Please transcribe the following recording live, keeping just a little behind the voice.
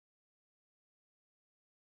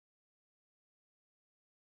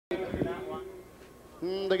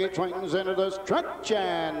The gate swings into the stretch,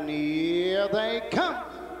 and here they come.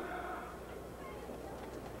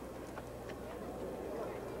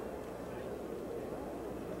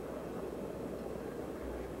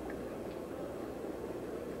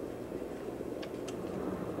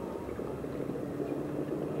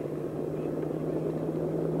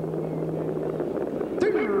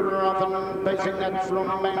 Facing that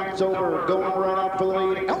romance over, going right out for the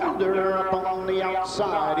lead. Elder up on the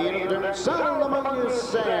outside. Into Solomon is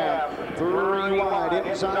Sam. 3 wide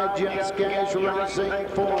inside. Just Cash racing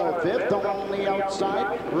 4th. 5th on the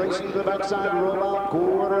outside. Racing to the backside. Roll out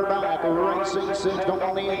quarterback. Racing 6th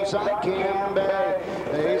on the inside. Cam Bay.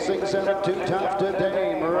 Racing 7. Too tough to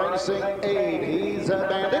tame. Racing 8. He's a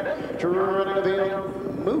bandit. Turning the field.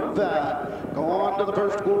 Move that. Going to the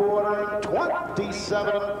first quarter,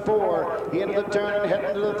 27-4. Into the turn,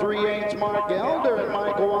 heading to the 3/8 mark. Elder and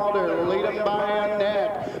Michael Wilder lead him by a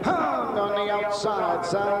neck. Hung on the outside,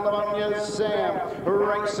 Salavonia Sam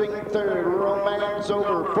racing 3rd. Romance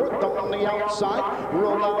over 4th on the outside.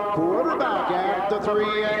 Roll out quarterback at the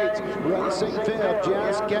 3/8. Racing 5th,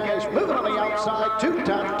 Just Cash moving on the outside, too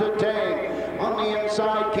tough to take. On the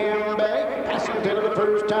inside, Cam Bay passing to the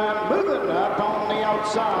first time, moving up on the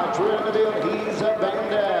outside. Through the field, he's a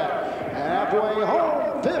bandit. Halfway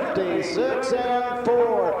home,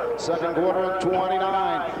 56-4. Second quarter,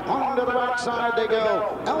 29. On to the backside they go.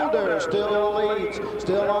 Elder still leads.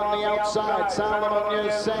 Still on the outside.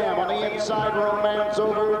 Salavonia Sam on the inside. Romance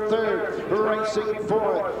over 3rd. Racing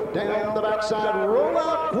 4th. Down the backside. Roll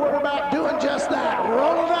out. Quarterback doing just that.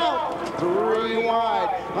 Roll it out. 3 wide.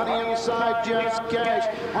 On the inside, Just Cash.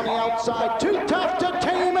 On the outside, too tough to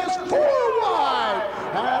tame is 4 wide.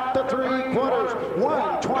 At the 3 quarters,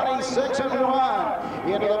 1:26-1.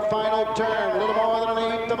 Into the final turn, a little more than an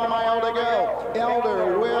 1/8 of a mile to go.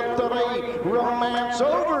 Elder with the lead. Romance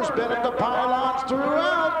over's been at the pylons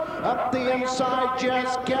throughout. Up the inside,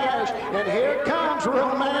 Just Cash. And here comes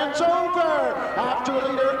Romance over. After the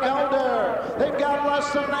leader, Elder. They've got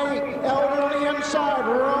less than 8. Elder on the inside.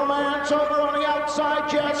 Romance over on the outside.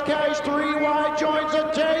 Just Cash 3 wide joins the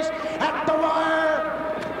chase at the wire.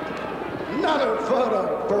 Another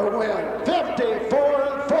photo for a win.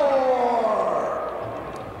 54-4.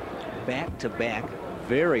 Back-to-back,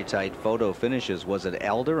 very tight photo finishes. Was it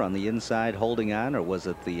Elder on the inside holding on, or was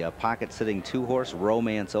it the pocket-sitting 2-horse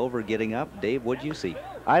Romance over getting up? Dave, what'd you see?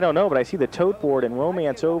 I don't know, but I see the tote board and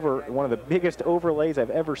Romance over, one of the biggest overlays I've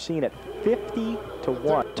ever seen at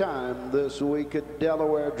 50-1. Third time this week at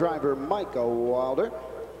Delaware, driver Michael Wilder.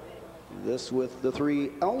 This with the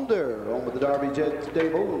 3 Elder, on with the Darby Jet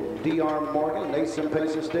stable, D.R. Morgan, Nathan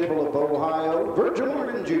Payson stable of Ohio, Virgil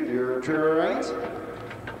Morgan Jr. trains.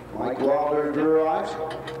 Mike Wilder drives.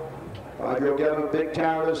 5-year-old Gavin Big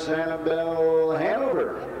Town of Sanibel,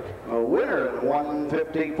 Hanover. A winner at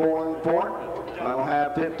 154-4. Final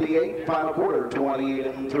half 58, final quarter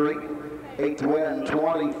 28-3. 8th win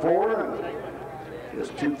 24, and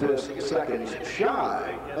just 2 seconds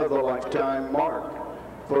shy of the lifetime mark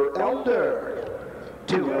for Elder.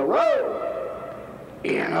 2 in a row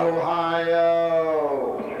in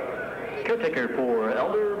Ohio. Caretaker for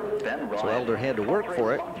Elder. So Elder had to work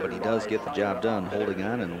for it, but he does get the job done, holding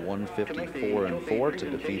on in 154-4 to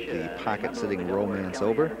defeat the pocket-sitting Romance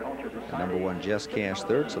over. And number 1, Just Cash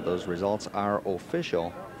 3rd, so those results are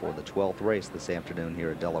official for the 12th race this afternoon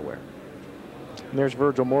here at Delaware. And there's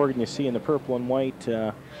Virgil Morgan you see in the purple and white,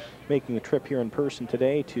 making a trip here in person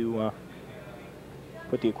today to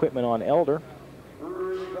put the equipment on Elder.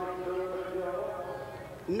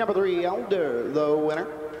 Number 3, Elder, the winner.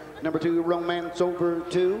 Number 2, Romance over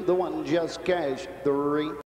 2. The 1, Just Cash 3.